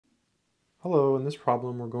Hello, in this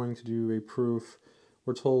problem we're going to do a proof.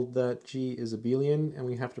 We're told that G is abelian and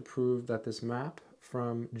we have to prove that this map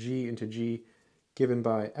from G into G given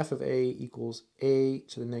by f of a equals a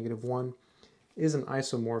to the negative 1 is an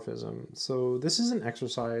isomorphism. So this is an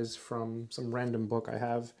exercise from some random book I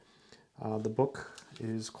have. The book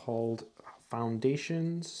is called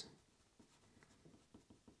Foundations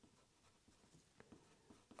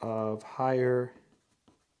of Higher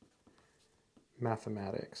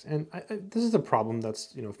Mathematics. And this is a problem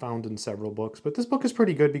that's found in several books, but this book is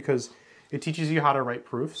pretty good because it teaches you how to write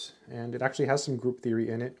proofs, and it actually has some group theory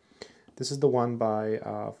in it. This is the one by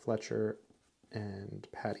Fletcher and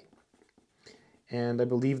Patty. And I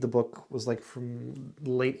believe the book was like from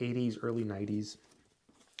late 80s, early 90s.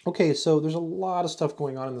 Okay, so there's a lot of stuff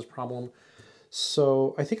going on in this problem,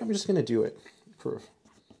 so I think I'm just going to do it. Proof.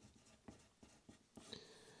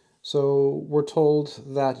 So we're told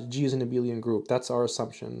that G is an abelian group. That's our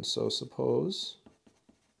assumption. So suppose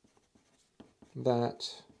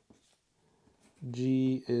that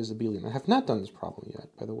G is abelian. I have not done this problem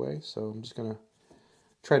yet, by the way, so I'm just going to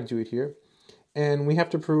try to do it here. And we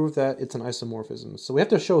have to prove that it's an isomorphism. So we have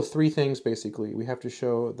to show three things, basically. We have to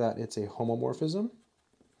show that it's a homomorphism.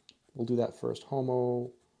 We'll do that first.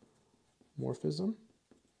 Homomorphism.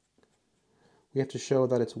 We have to show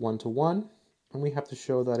that it's one-to-one. And we have to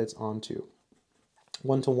show that it's onto.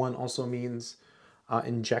 One-to-one also means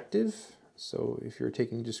injective. So if you're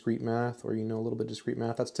taking discrete math or you know a little bit of discrete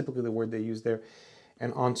math, that's typically the word they use there.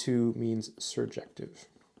 And onto means surjective.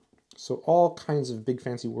 So all kinds of big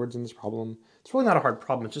fancy words in this problem. It's really not a hard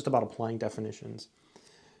problem. It's just about applying definitions.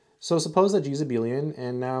 So suppose that G is abelian,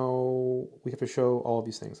 and now we have to show all of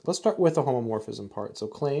these things. Let's start with the homomorphism part. So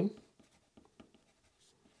claim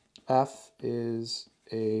F is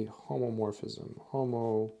a homomorphism.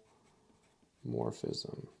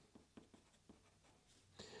 Homomorphism.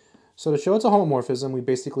 So to show it's a homomorphism, we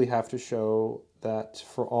basically have to show that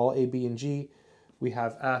for all A, B, and G, we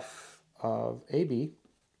have F of AB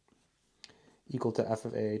equal to F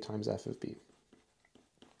of A times F of B.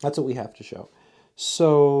 That's what we have to show.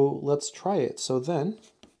 So let's try it. So then,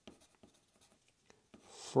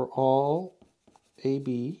 for all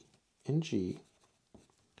AB and G,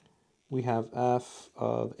 we have F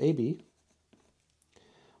of AB.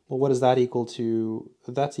 Well, what is that equal to?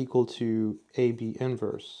 That's equal to AB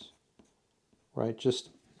inverse, right? Just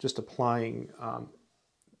applying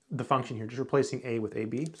the function here, just replacing A with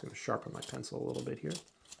AB. I'm just going to sharpen my pencil a little bit here.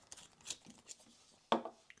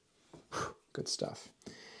 Good stuff.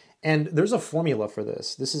 And there's a formula for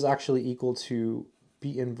this. This is actually equal to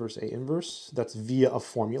B inverse A inverse. That's via a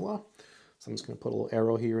formula. So I'm just going to put a little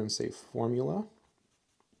arrow here and say formula.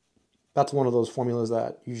 That's one of those formulas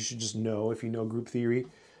that you should just know if you know group theory.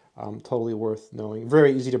 Totally worth knowing.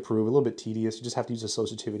 Very easy to prove, a little bit tedious. You just have to use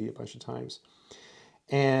associativity a bunch of times.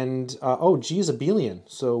 And, oh, G is abelian,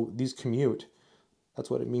 so these commute. That's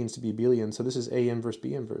what it means to be abelian. So this is A inverse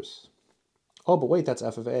B inverse. Oh, but wait, that's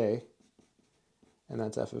F of A, and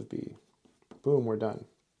that's F of B. Boom, we're done.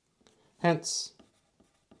 Hence,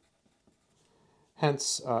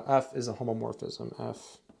 F is a homomorphism.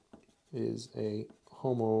 F is a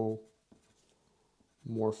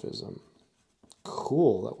homomorphism.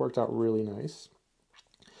 Cool, that worked out really nice.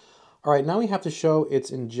 All right, now we have to show it's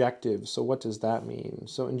injective. So what does that mean?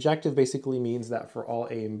 So injective basically means that for all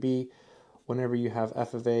A and B, whenever you have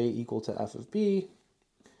F of A equal to F of B,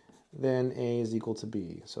 then A is equal to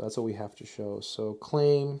B. So that's what we have to show. So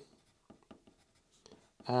claim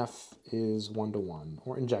F is one-to-one,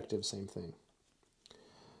 or injective, same thing.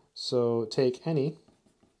 So take any,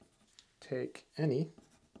 make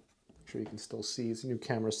sure you can still see, it's a new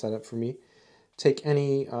camera setup for me. Take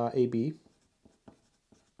any AB.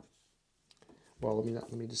 Well,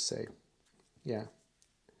 let me just say, yeah,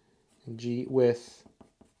 G with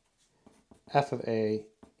F of A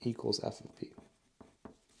equals F of B.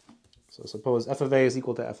 So suppose F of A is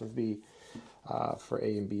equal to F of B for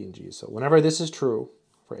A and B and G. So whenever this is true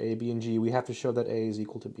for A, B, and G, we have to show that A is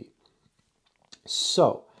equal to B.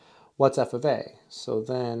 So what's F of A? So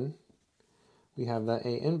then we have that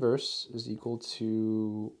A inverse is equal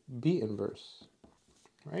to B inverse,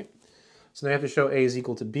 right? So now you have to show A is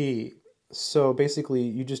equal to B. So basically,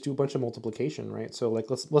 you just do a bunch of multiplication, right? So like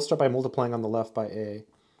let's start by multiplying on the left by A.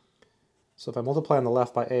 So if I multiply on the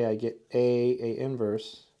left by A, I get A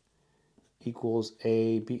inverse equals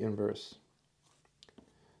A, B inverse.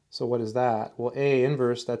 So what is that? Well, A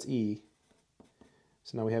inverse, that's E.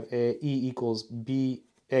 So now we have E equals B,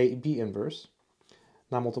 A, B inverse.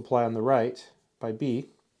 Now multiply on the right by B,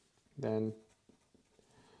 then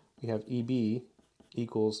we have EB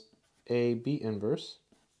equals A, B inverse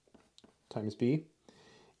times B.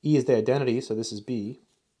 E is the identity, so this is B.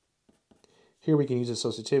 Here we can use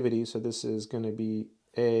associativity, so this is going to be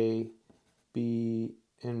A, B,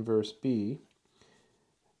 inverse B.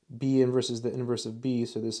 B inverse is the inverse of B,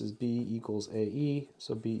 so this is B equals AE,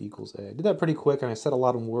 so B equals A. I did that pretty quick, and I said a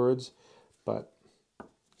lot in words, but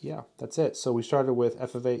yeah, that's it. So we started with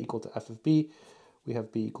f of A equal to f of B. We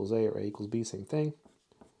have B equals A or A equals B, same thing.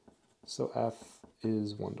 So f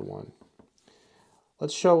is 1 to 1.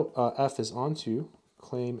 Let's show f is onto.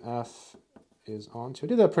 Claim f is onto. I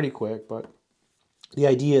did that pretty quick, but the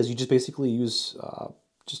idea is you just basically use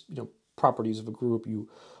properties of a group. You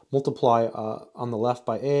multiply on the left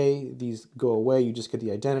by A. These go away. You just get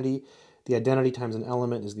the identity. The identity times an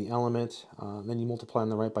element is the element. Then you multiply on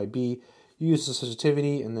the right by B. You use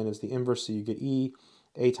associativity, and then it's the inverse, so you get E.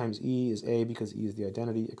 A times E is A because E is the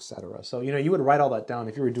identity, etc. So you would write all that down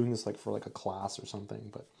if you were doing this for a class or something.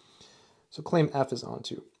 But so claim f is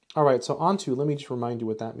onto. All right, so onto, let me just remind you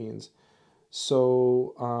what that means.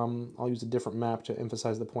 So I'll use a different map to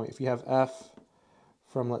emphasize the point. If you have f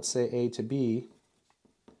from, let's say, A to B,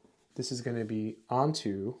 this is going to be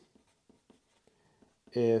onto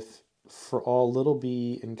if for all little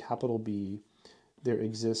b in capital B, there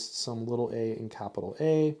exists some little a in capital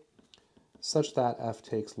A, such that f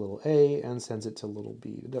takes little a and sends it to little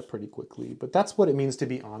b. Did that pretty quickly, but that's what it means to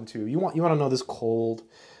be onto. You want to know this cold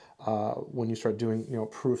when you start doing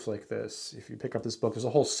proofs like this. If you pick up this book, there's a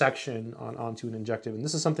whole section on onto and injective, and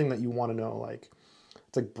this is something that you want to know.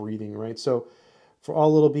 It's like breathing, right? So for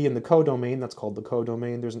all little b in the codomain, that's called the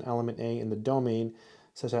codomain, there's an element a in the domain,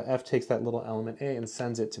 such that f takes that little element a and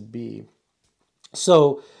sends it to b.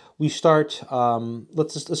 So we start,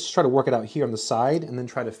 let's just try to work it out here on the side and then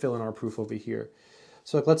try to fill in our proof over here.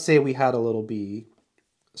 So let's say we had a little b,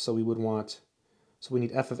 so we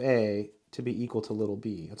need f of a to be equal to little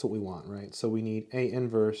b. That's what we want, right? So we need a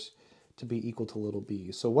inverse to be equal to little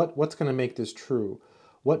b. So what's going to make this true?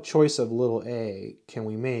 What choice of little a can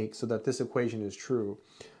we make so that this equation is true?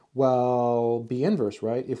 Well, b inverse,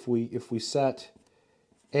 right? If we set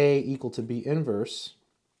a equal to b inverse,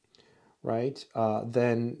 right,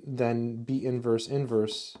 then b inverse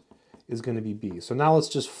inverse is going to be b. So now let's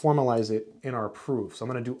just formalize it in our proof. So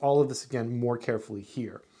I'm going to do all of this again more carefully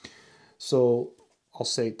here. So I'll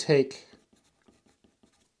say take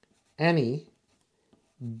any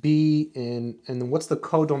b in, and then what's the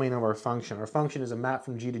codomain of our function? Our function is a map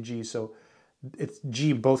from G to G, so it's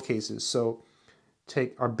G in both cases. So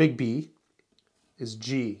take our big B is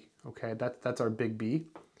G, okay? That's our big B.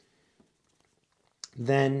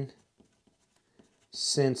 Then,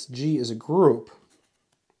 since G is a group,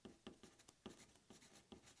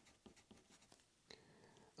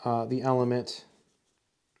 the element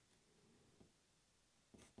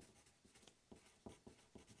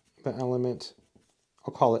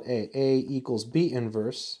I'll call it A. A equals B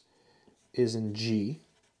inverse is in G,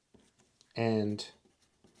 and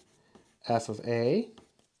f of A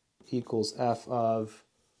equals f of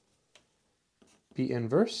B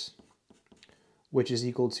inverse, which is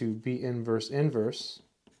equal to B inverse inverse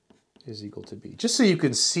is equal to B. Just so you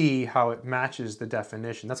can see how it matches the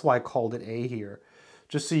definition. That's why I called it A here.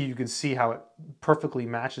 Just so you can see how it perfectly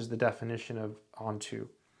matches the definition of onto.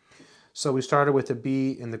 So we started with a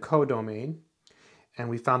B in the codomain, and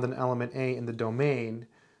we found an element A in the domain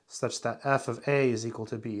such that f of A is equal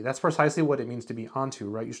to B. That's precisely what it means to be onto,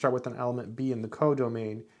 right? You start with an element B in the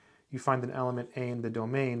codomain, you find an element A in the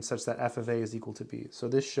domain such that f of A is equal to B. So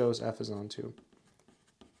this shows f is onto.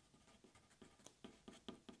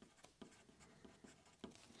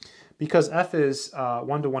 Because f is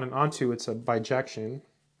 1 to 1 and onto, it's a bijection.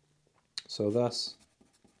 So thus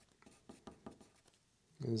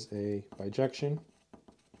is a bijection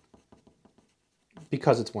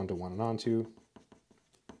because it's 1 to 1 and onto.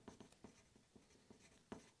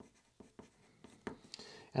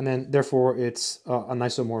 And then, therefore, it's an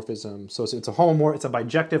isomorphism. So it's a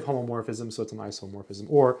bijective homomorphism, so it's an isomorphism.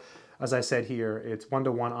 Or, as I said here, it's 1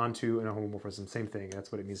 to 1 onto and a homomorphism. Same thing.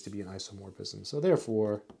 That's what it means to be an isomorphism. So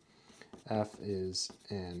therefore, f is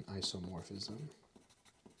an isomorphism.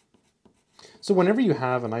 So whenever you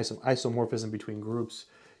have an isomorphism between groups,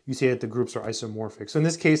 you say that the groups are isomorphic. So in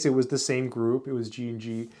this case, it was the same group. It was G and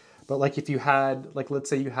G. But like if you had, let's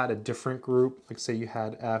say you had a different group, like say you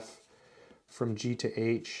had f from G to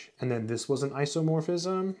H, and then this was an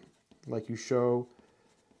isomorphism, like you show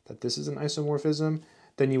that this is an isomorphism,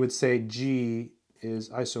 then you would say G is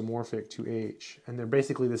isomorphic to H, and they're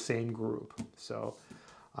basically the same group. So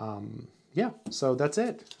yeah, so that's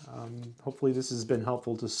it. Hopefully this has been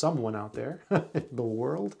helpful to someone out there in the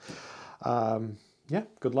world. Yeah,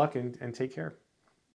 good luck and take care.